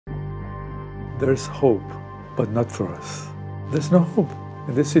There's hope, but not for us. There's no hope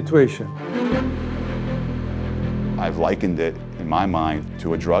in this situation. I've likened it, in my mind,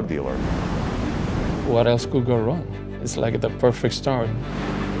 to a drug dealer. What else could go wrong? It's like the perfect start.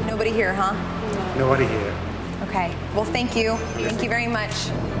 Nobody here, huh? Nobody here. Okay, well, thank you. Thank you very much.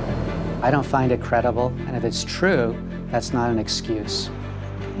 I don't find it credible, and if it's true, that's not an excuse.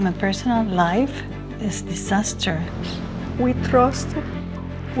 My personal life is disaster. We trusted.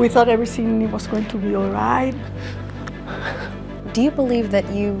 We thought everything was going to be all right. Do you believe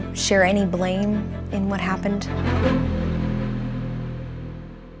that you share any blame in what happened?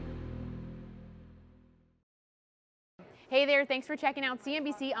 Hey there, thanks for checking out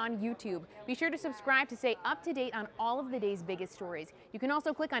CNBC on YouTube. Be sure to subscribe to stay up to date on all of the day's biggest stories. You can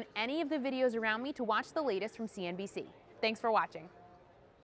also click on any of the videos around me to watch the latest from CNBC. Thanks for watching.